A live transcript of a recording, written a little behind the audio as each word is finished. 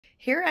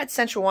Here at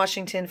Central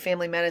Washington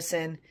Family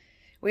Medicine,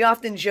 we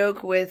often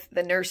joke with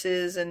the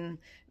nurses and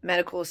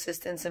medical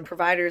assistants and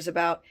providers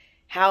about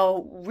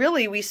how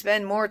really we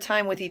spend more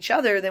time with each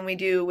other than we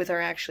do with our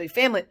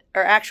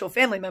actual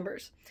family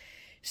members.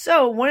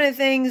 So one of the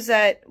things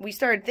that we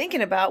started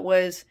thinking about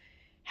was,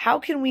 how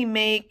can we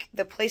make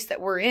the place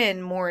that we're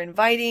in more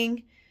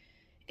inviting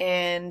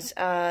and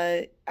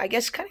I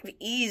guess kind of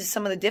ease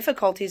some of the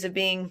difficulties of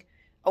being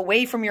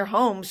away from your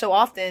home so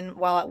often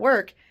while at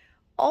work.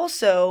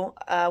 Also,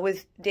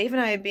 with Dave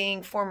and I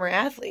being former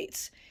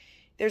athletes,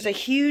 there's a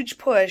huge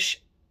push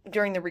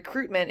during the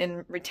recruitment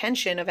and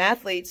retention of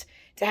athletes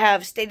to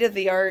have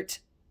state-of-the-art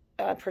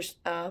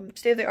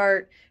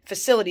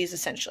facilities,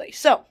 essentially.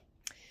 So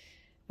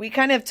we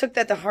kind of took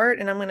that to heart,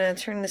 and I'm going to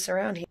turn this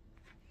around here,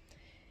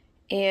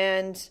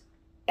 and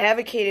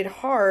advocated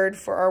hard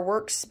for our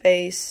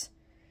workspace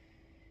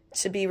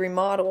to be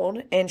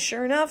remodeled, and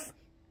sure enough,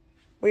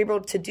 we're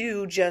able to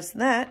do just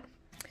that.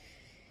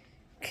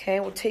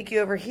 Okay, we'll take you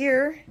over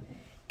here,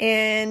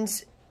 and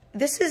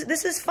this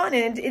is fun,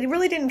 and it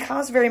really didn't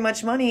cost very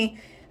much money.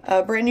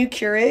 Brand new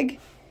Keurig,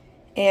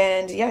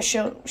 and yeah,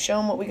 show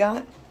them what we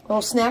got. A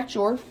little snack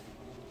drawer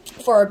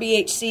for our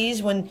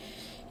BHCs when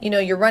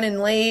you're running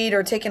late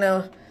or taking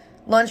a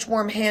lunch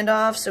warm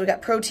handoff. So we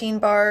got protein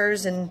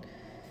bars and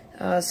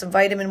some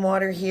vitamin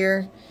water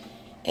here,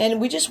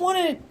 and we just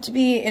wanted it to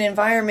be an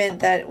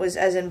environment that was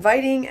as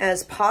inviting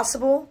as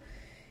possible,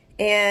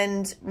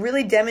 and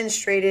really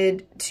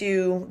demonstrated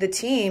to the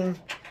team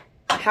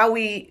how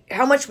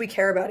much we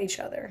care about each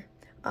other.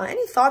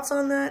 Any thoughts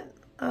on that,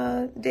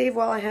 Dave,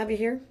 while I have you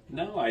here?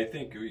 No, I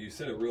think you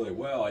said it really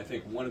well. I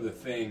think one of the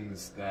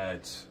things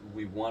that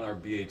we want our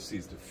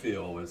BHCs to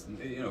feel is,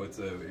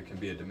 it can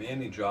be a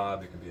demanding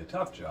job, it can be a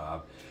tough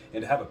job,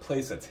 and to have a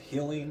place that's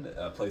healing,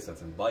 a place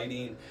that's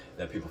inviting,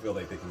 that people feel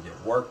like they can get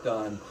work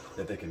done,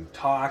 that they can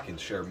talk and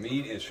share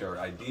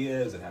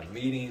ideas and have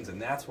meetings,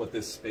 and that's what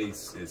this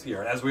space is here.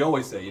 And as we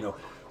always say,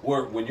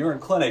 when you're in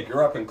clinic,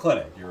 you're up in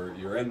clinic.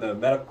 You're in the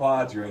medical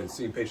pods, you're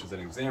seeing patients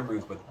in exam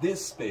rooms, but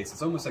this space,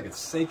 it's almost like a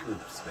sacred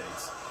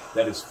space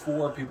that is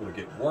for people to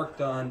get work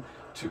done,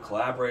 to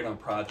collaborate on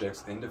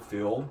projects, and to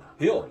feel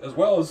healed, as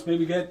well as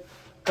maybe get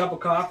a cup of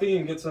coffee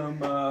and get some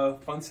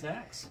fun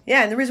snacks.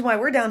 Yeah, and the reason why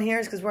we're down here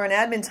is because we're on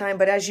admin time,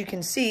 but as you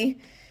can see,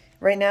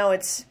 right now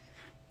it's,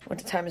 what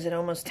time is it,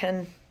 almost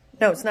 10?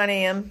 No, it's 9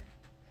 a.m.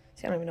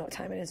 See, I don't even know what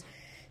time it is.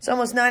 It's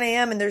almost 9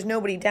 a.m. and there's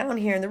nobody down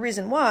here, and the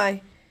reason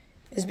why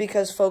is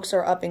because folks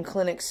are up in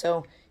clinics,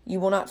 so you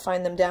will not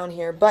find them down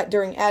here. But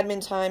during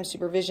admin time,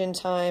 supervision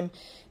time,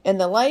 and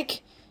the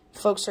like,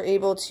 folks are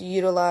able to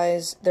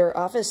utilize their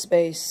office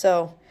space.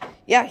 So,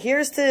 yeah,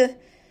 here's to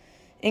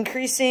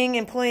increasing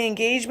employee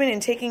engagement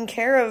and taking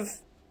care of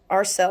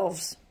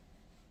ourselves.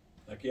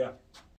 Heck yeah.